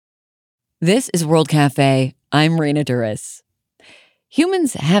This is World Cafe. I'm Raina Duras.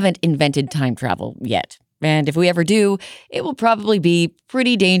 Humans haven't invented time travel yet, and if we ever do, it will probably be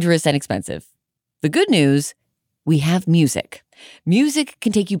pretty dangerous and expensive. The good news, we have music. Music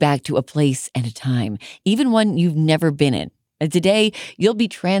can take you back to a place and a time, even one you've never been in. And today, you'll be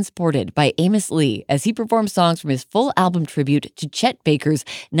transported by Amos Lee as he performs songs from his full album tribute to Chet Baker's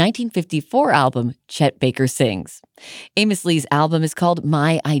 1954 album, Chet Baker Sings. Amos Lee's album is called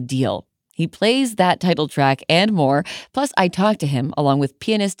My Ideal. He plays that title track and more, plus I talked to him along with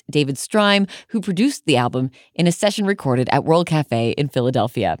pianist David Strime, who produced the album in a session recorded at World Cafe in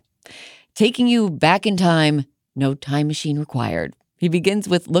Philadelphia. Taking you back in time, no time machine required. He begins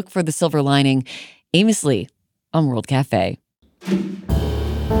with Look for the Silver Lining. Amos Lee on World Cafe.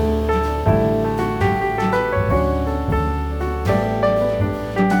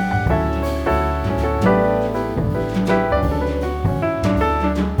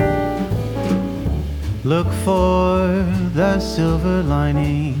 Look for the silver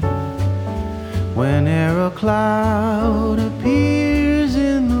lining whene'er a cloud appears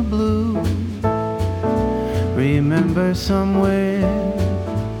in the blue. Remember somewhere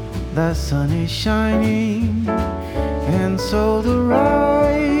the sun is shining, and so the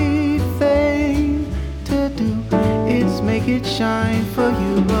right thing to do is make it shine for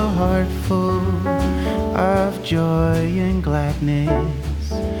you. A heart full of joy and gladness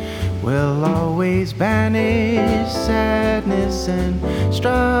will always banish sadness and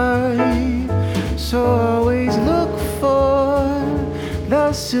strife. So always look for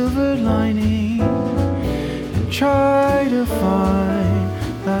the silver lining and try to find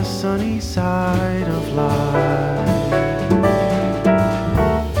the sunny side of life.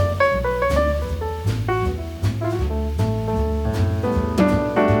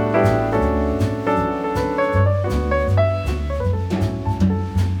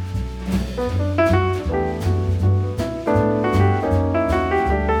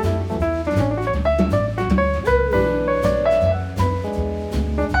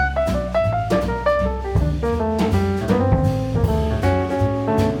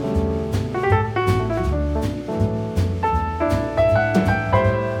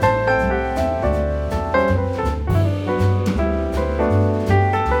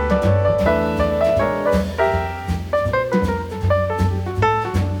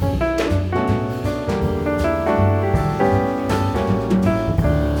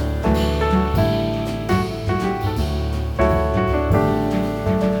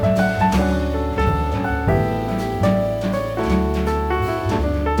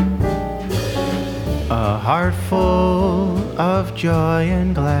 Heart full of joy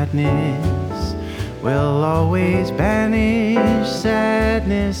and gladness will always banish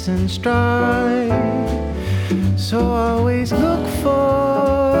sadness and strife. So always look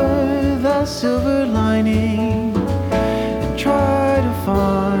for the silver lining and try to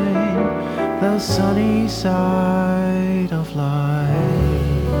find the sunny side of life.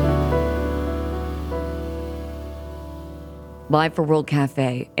 Live for World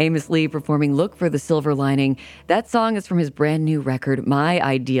Cafe, Amos Lee performing Look for the Silver Lining. That song is from his brand new record, My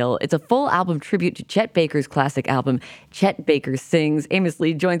Ideal. It's a full album tribute to Chet Baker's classic album, Chet Baker Sings. Amos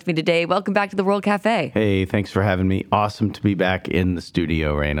Lee joins me today. Welcome back to the World Cafe. Hey, thanks for having me. Awesome to be back in the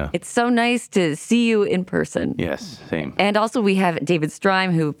studio, Raina. It's so nice to see you in person. Yes, same. And also we have David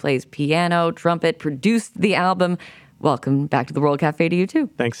Strime, who plays piano, trumpet, produced the album. Welcome back to the World Cafe to you, too.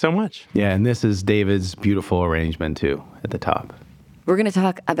 Thanks so much. Yeah, and this is David's beautiful arrangement, too, at the top. We're going to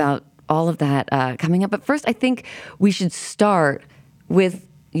talk about all of that coming up. But first, I think we should start with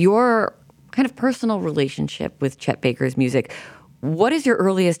your kind of personal relationship with Chet Baker's music. What is your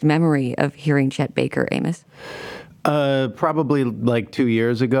earliest memory of hearing Chet Baker, Amos? Probably like 2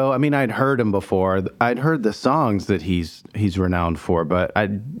 years ago. I mean, I'd heard him before. I'd heard the songs that he's renowned for, but I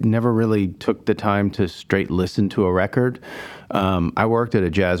never really took the time to straight listen to a record. I worked at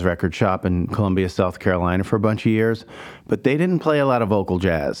a jazz record shop in Columbia, South Carolina for a bunch of years, but they didn't play a lot of vocal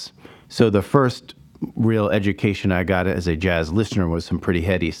jazz. So the first real education I got as a jazz listener was some pretty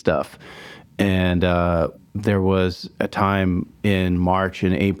heady stuff. And there was a time in March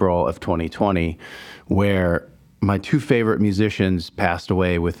and April of 2020 where my two favorite musicians passed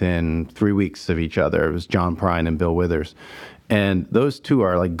away within 3 weeks of each other. It was John Prine and Bill Withers. And those two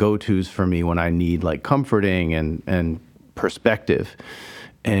are like go-tos for me when I need like comforting and perspective.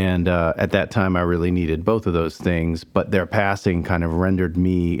 And at that time, I really needed both of those things, but their passing kind of rendered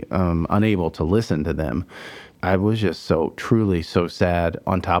me unable to listen to them. I was just so truly so sad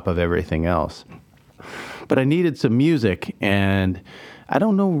on top of everything else. But I needed some music, and I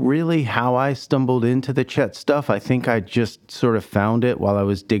don't know really how I stumbled into the Chet stuff. I think I just sort of found it while I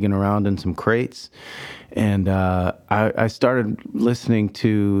was digging around in some crates. And I started listening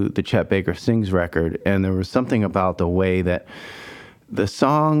to the Chet Baker Sings record, and there was something about the way that the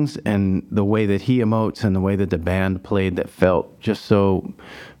songs and the way that he emotes and the way that the band played that felt just so,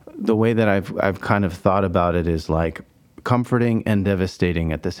 the way that I've kind of thought about it is like comforting and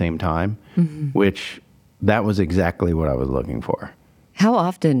devastating at the same time, which that was exactly what I was looking for. How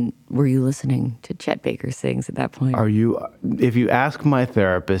often were you listening to Chet Baker Sings at that point? If you ask my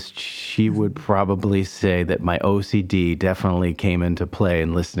therapist, she would probably say that my OCD definitely came into play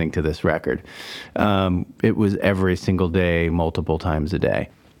in listening to this record. It was every single day, multiple times a day.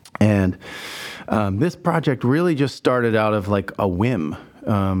 And this project really just started out of like a whim,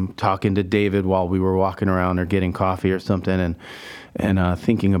 talking to David while we were walking around or getting coffee or something, and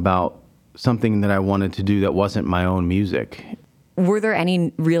thinking about something that I wanted to do that wasn't my own music. Were there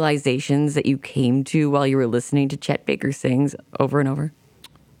any realizations that you came to while you were listening to Chet Baker Sings over and over?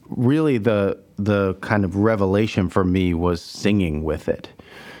 Really, the kind of revelation for me was singing with it.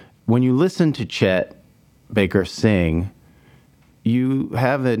 When you listen to Chet Baker sing, you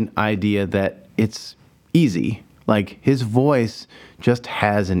have an idea that it's easy. Like, his voice just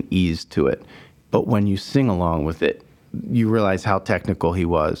has an ease to it. But when you sing along with it, you realize how technical he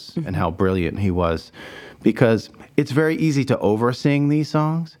was and how brilliant he was, because it's very easy to oversing these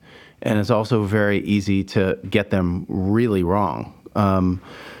songs, and it's also very easy to get them really wrong.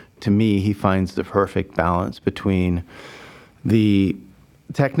 To me, he finds the perfect balance between the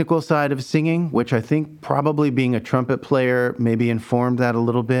technical side of singing, which I think probably being a trumpet player maybe informed that a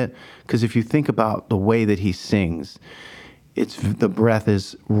little bit, because if you think about the way that he sings, the breath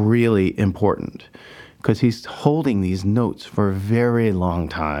is really important, because he's holding these notes for a very long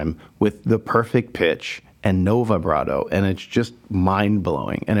time with the perfect pitch and no vibrato, and it's just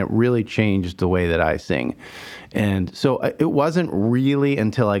mind-blowing, and it really changed the way that I sing. And so it wasn't really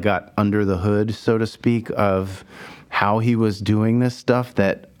until I got under the hood, so to speak, of how he was doing this stuff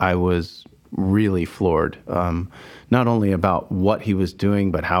that I was really floored, not only about what he was doing,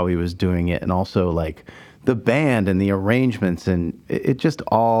 but how he was doing it, and also like the band and the arrangements, and it just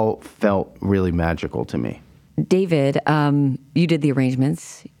all felt really magical to me. David, you did the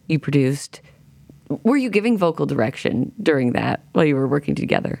arrangements, you produced. Were you giving vocal direction during that while you were working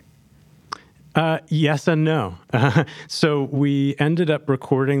together? Yes and no. So we ended up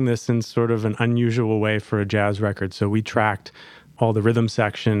recording this in sort of an unusual way for a jazz record. So we tracked all the rhythm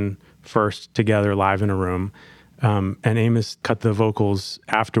section first together live in a room, and Amos cut the vocals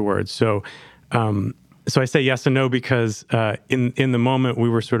afterwards. So I say yes and no because in the moment we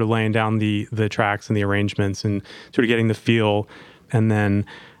were sort of laying down the tracks and the arrangements and sort of getting the feel, and then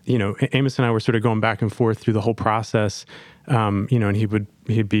Amos and I were sort of going back and forth through the whole process, and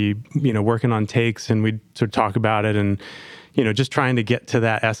he'd be working on takes, and we'd sort of talk about it, and just trying to get to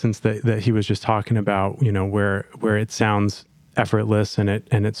that essence that he was just talking about, where it sounds effortless and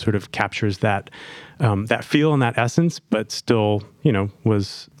it sort of captures that feel and that essence, but still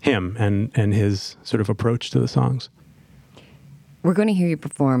was him and his sort of approach to the songs. We're going to hear you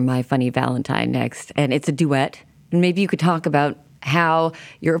perform My Funny Valentine next, and it's a duet. And maybe you could talk about how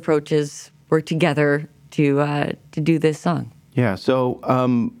your approaches work together to do this song. Yeah,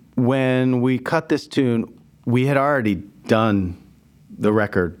 so when we cut this tune, we had already done, the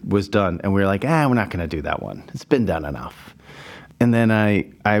record was done, and we were like, we're not going to do that one. It's been done enough. And then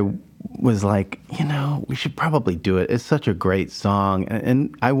I was like, we should probably do it. It's such a great song,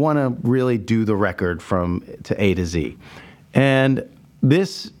 and I want to really do the record from to A to Z. And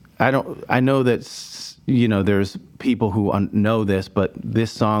this, I know that there's people who know this, but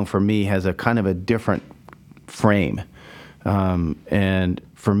this song for me has a kind of a different frame. And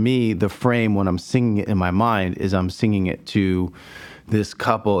for me, the frame when I'm singing it in my mind is I'm singing it to this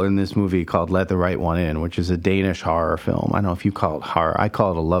couple in this movie called Let the Right One In, which is a Danish horror film. I don't know if you call it horror. I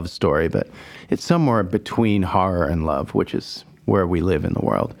call it a love story, but it's somewhere between horror and love, which is where we live in the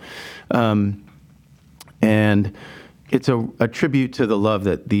world. And it's a tribute to the love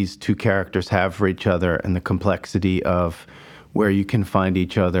that these two characters have for each other and the complexity of where you can find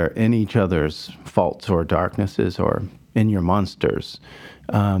each other in each other's faults or darknesses or in your monsters.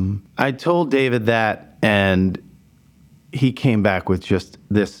 I told David that, and he came back with just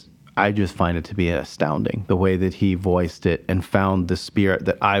this. I just find it to be astounding, the way that he voiced it and found the spirit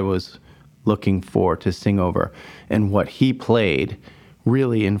that I was looking for to sing over. And what he played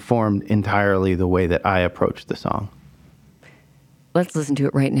really informed entirely the way that I approached the song. Let's listen to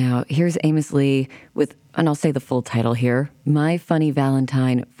it right now. Here's Amos Lee with, and I'll say the full title here, My Funny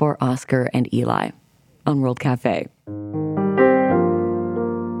Valentine for Oscar and Eli on World Cafe.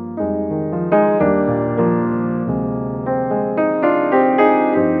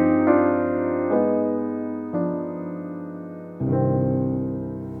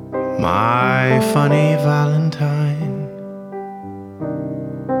 funny Valentine,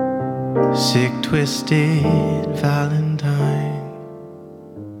 sick, twisted Valentine.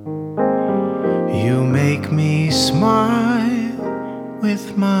 You make me smile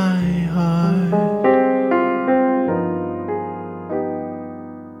with my heart.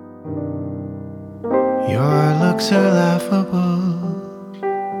 Your looks are laughable,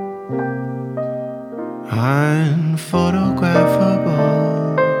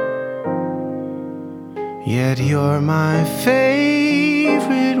 unphotographable, yet you're my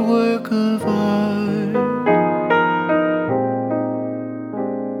favorite work of art.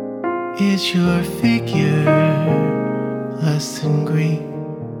 Is your figure less than Greek?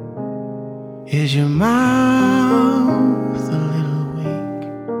 Is your mouth a little weak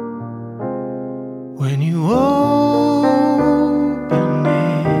when you open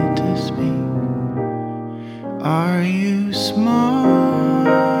it to speak? Are you smart?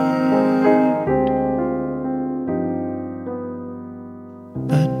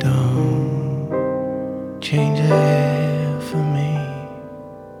 But don't change a hair for me.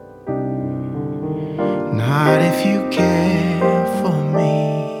 Not if you care for me.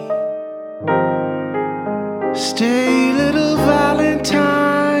 Stay, little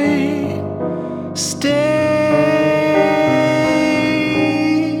Valentine, stay.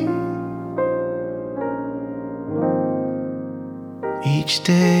 Each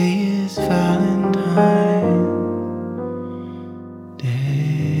day is Valentine Day.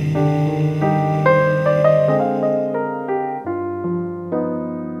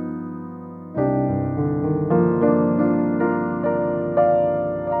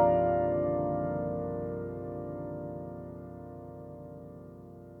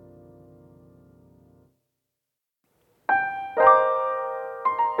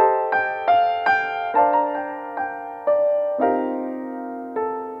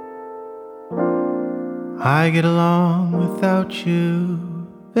 I get along without you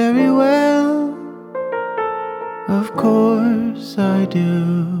very well, of course I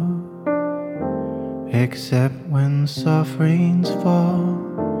do, except when soft rains fall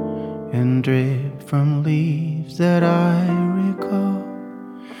and drip from leaves that I recall.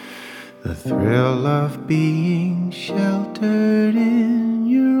 The thrill of being sheltered in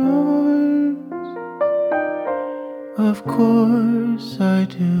your arms, of course I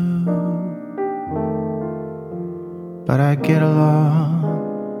do. But I get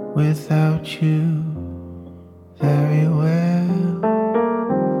along without you very well.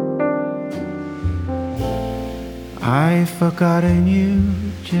 I've forgotten you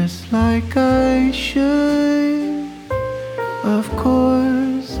just like I should. Of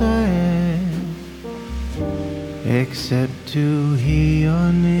course I have, except to hear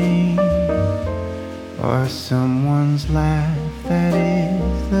your name or someone's laugh that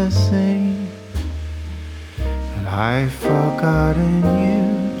is the same. I've forgotten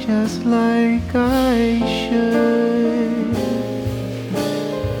you just like I should.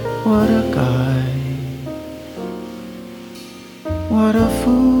 What a guy, what a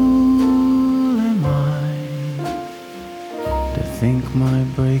fool am I to think my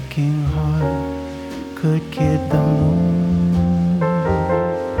breaking heart could kid the moon.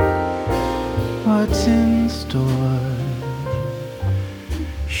 What's in store?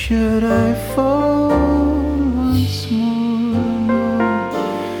 Should I fall once more? No,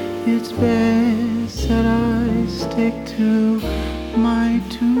 it's best that I stick to my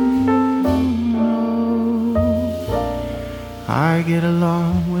tune. No, I get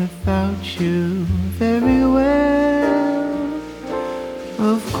along without you very well.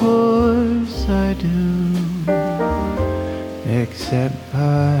 Of course I do, except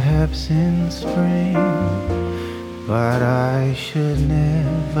perhaps in spring. But I should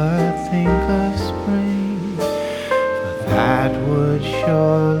never think of spring, for that would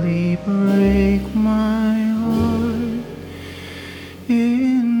surely break my heart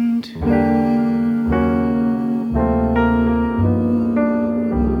in two.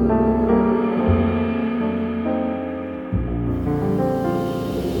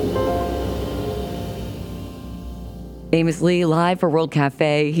 Amos Lee live for World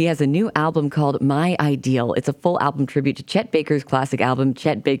Cafe. He has a new album called My Ideal. It's a full album tribute to Chet Baker's classic album,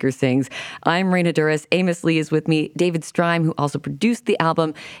 Chet Baker Sings. I'm Raina Douris. Amos Lee is with me. David Strime, who also produced the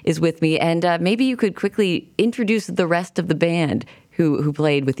album, is with me. And maybe you could quickly introduce the rest of the band who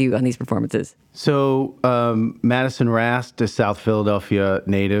played with you on these performances. So Madison Rast, a South Philadelphia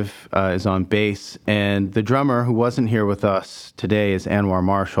native, is on bass. And the drummer, who wasn't here with us today, is Anwar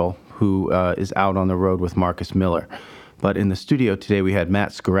Marshall, who is out on the road with Marcus Miller. But in the studio today, we had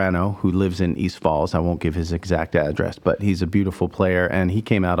Matt Scarano, who lives in East Falls. I won't give his exact address, but he's a beautiful player, and he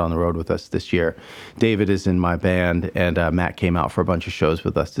came out on the road with us this year. David is in my band, and Matt came out for a bunch of shows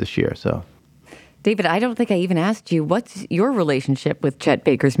with us this year. So, David, I don't think I even asked you, what's your relationship with Chet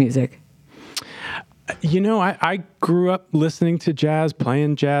Baker's music? You know, I grew up listening to jazz,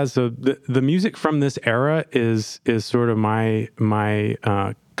 playing jazz. So the music from this era is sort of my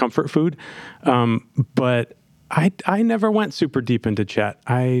comfort food. But I never went super deep into Chet.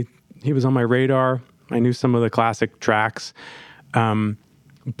 He was on my radar. I knew some of the classic tracks.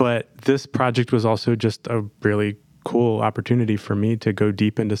 But this project was also just a really cool opportunity for me to go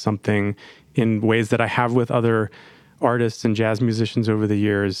deep into something in ways that I have with other artists and jazz musicians over the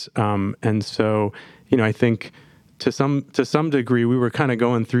years. And so, you know, I think to some degree, we were kind of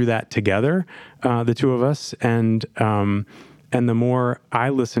going through that together, the two of us. And the more I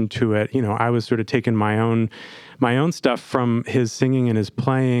listened to it, you know, I was sort of taking my own stuff from his singing and his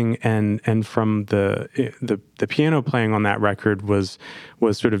playing, and from the piano playing on that record was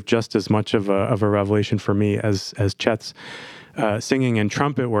sort of just as much of a revelation for me as Chet's singing and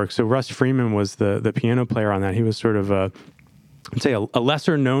trumpet work. So Russ Freeman was the piano player on that. He was sort of I'd say a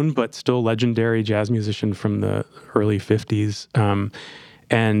lesser known but still legendary jazz musician from the early 50s.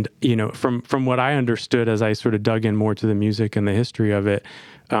 And, you know, from what I understood as I sort of dug in more to the music and the history of it,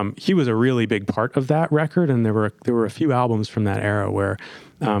 he was a really big part of that record. And there were a few albums from that era where,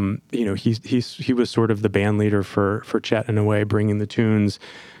 you know, he was sort of the band leader for Chet in a way, bringing the tunes,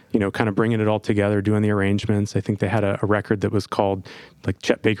 you know, kind of bringing it all together, doing the arrangements. I think they had a record that was called like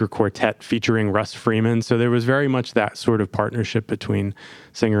Chet Baker Quartet featuring Russ Freeman. So there was very much that sort of partnership between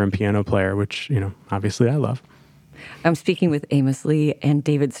singer and piano player, which, you know, obviously I love. I'm speaking with Amos Lee and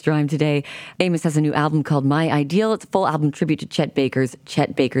David Strime today. Amos has a new album called My Ideal. It's a full album tribute to Chet Baker's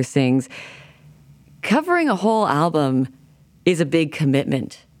Chet Baker Sings. Covering a whole album is a big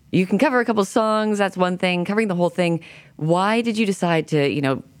commitment. You can cover a couple songs, that's one thing. Covering the whole thing, why did you decide to, you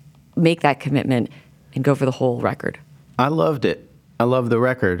know, make that commitment and go for the whole record? I loved it. I love the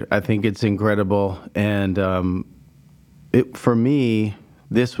record. I think it's incredible. And for me,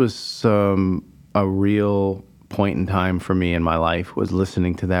 this was a real point in time for me in my life, was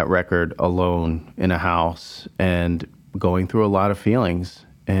listening to that record alone in a house and going through a lot of feelings.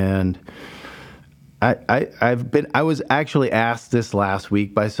 And I was actually asked this last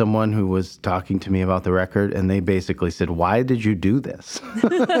week by someone who was talking to me about the record, and they basically said, "Why did you do this?"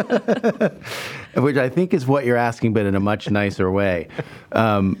 Which I think is what you're asking, but in a much nicer way.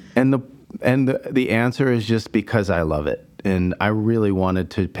 And the answer is just because I love it. And I really wanted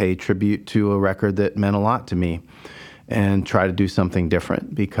to pay tribute to a record that meant a lot to me and try to do something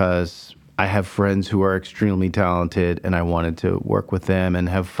different, because I have friends who are extremely talented, and I wanted to work with them and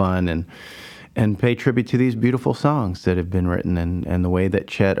have fun and pay tribute to these beautiful songs that have been written and the way that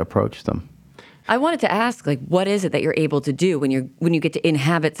Chet approached them. I wanted to ask, like, what is it that you're able to do when you get to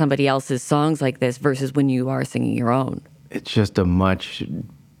inhabit somebody else's songs like this versus when you are singing your own? It's just a much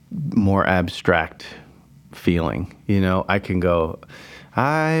more abstract feeling. You know, I can go,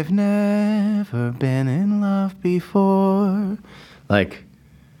 "I've never been in love before." Like,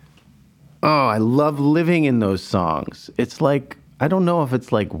 oh, I love living in those songs. It's like, I don't know if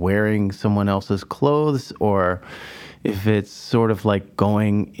it's like wearing someone else's clothes or if it's sort of like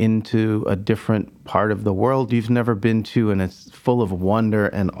going into a different part of the world you've never been to, and it's full of wonder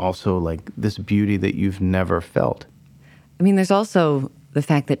and also like this beauty that you've never felt. I mean, there's also the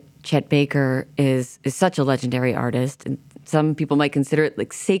fact that Chet Baker is such a legendary artist, and some people might consider it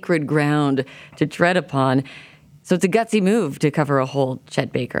like sacred ground to tread upon. So it's a gutsy move to cover a whole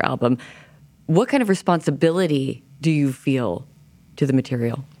Chet Baker album. What kind of responsibility do you feel to the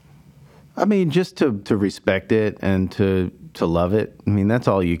material? I mean, just to respect it and to love it. I mean, that's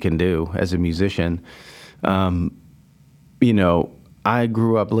all you can do as a musician. You know, I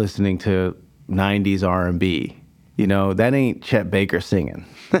grew up listening to 90s R&B. You know, that ain't Chet Baker singing.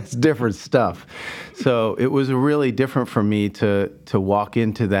 That's different stuff. So it was really different for me to walk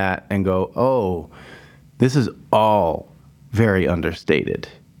into that and go, oh, this is all very understated.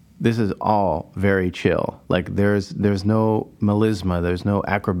 This is all very chill. Like there's no melisma, there's no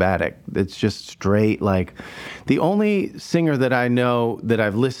acrobatic. It's just straight. Like the only singer that I know that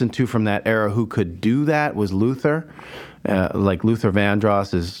I've listened to from that era who could do that was Luther. Like Luther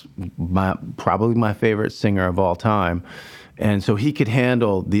Vandross is probably my favorite singer of all time. And so he could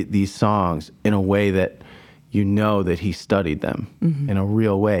handle these songs in a way that you know that he studied them in a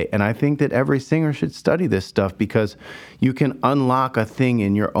real way. And I think that every singer should study this stuff, because you can unlock a thing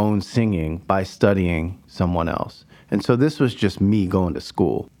in your own singing by studying someone else. And so this was just me going to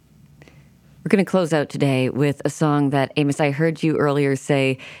school. We're going to close out today with a song that, Amos, I heard you earlier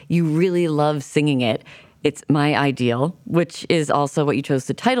say you really love singing it. It's My Ideal, which is also what you chose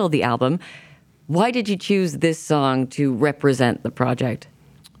to title the album. Why did you choose this song to represent the project?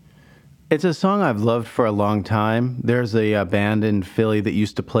 It's a song I've loved for a long time. There's a band in Philly that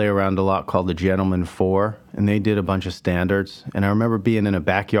used to play around a lot called the Gentlemen Four, and they did a bunch of standards. And I remember being in a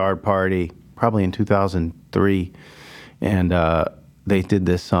backyard party, probably in 2003, and they did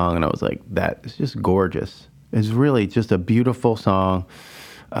this song, and I was like, that is just gorgeous. It's really just a beautiful song.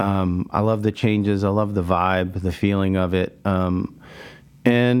 I love the changes. I love the vibe, the feeling of it.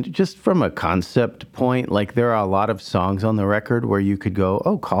 And just from a concept point, like there are a lot of songs on the record where you could go,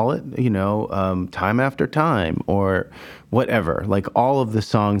 oh, call it, Time After Time or whatever. Like all of the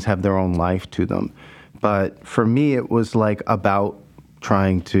songs have their own life to them. But for me, it was like about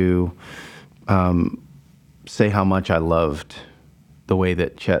trying to say how much I loved the way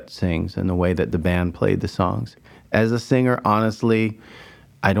that Chet sings and the way that the band played the songs. As a singer, honestly,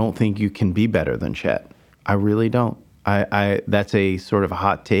 I don't think you can be better than Chet. I really don't. I that's a sort of a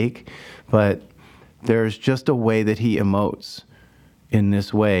hot take, but there's just a way that he emotes in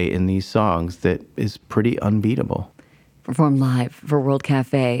this way in these songs that is pretty unbeatable. Performed live for World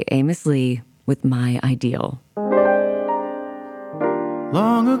Cafe, Amos Lee with My Ideal.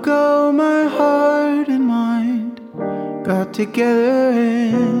 Long ago, my heart and mind got together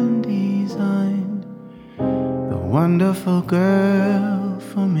and designed the wonderful girl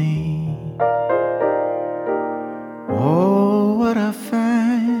for me. Oh, what a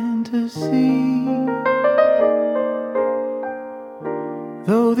fantasy.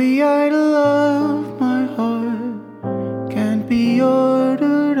 Though the idol of my heart can't be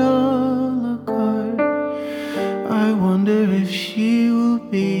ordered a la carte, I wonder if she will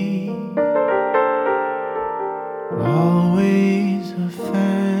be always a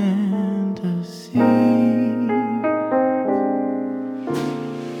fantasy.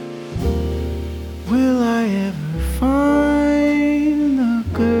 Will I ever find the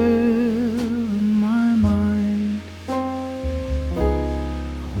girl in my mind, the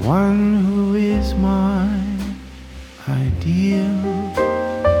one who is my ideal?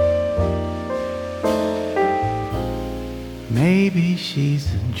 Maybe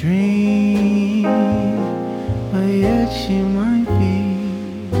she's a dream, but yet she might be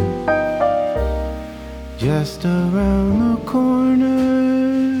just around the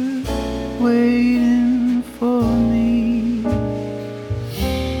corner, waiting for me.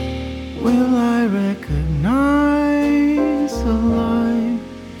 Will I recognize the light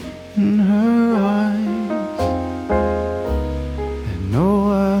in her eyes that no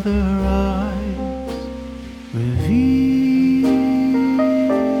other eyes reveal?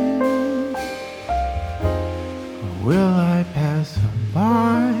 Or will I pass her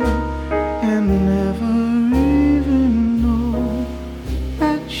by and never even know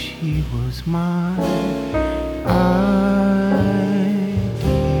that she was my ideal?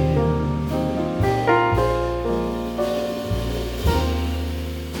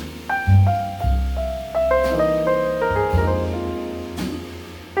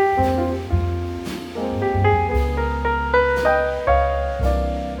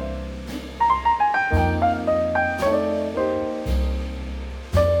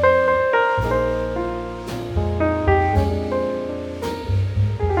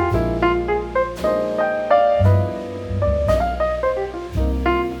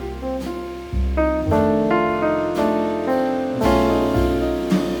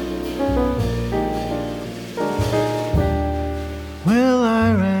 Will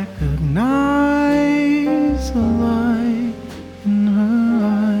I recognize the light in her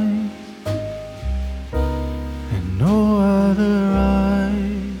eyes and no other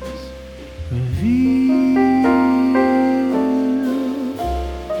eyes reveal?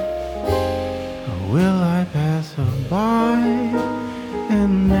 Or will I pass her by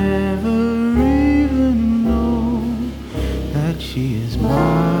and never even know that she is mine?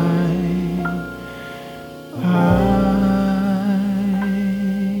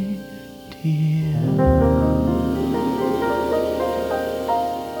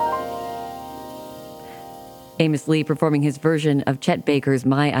 Amos Lee performing his version of Chet Baker's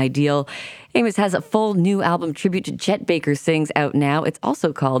My Ideal. Amos has a full new album tribute to Chet Baker Sings out now. It's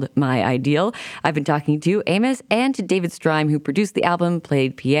also called My Ideal. I've been talking to Amos and to David Strime, who produced the album,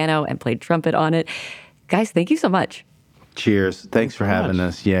 played piano, and played trumpet on it. Guys, thank you so much. Cheers. Thanks for having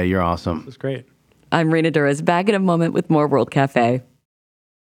us. Yeah, you're awesome. It was great. I'm Raina Douris, back in a moment with more World Cafe.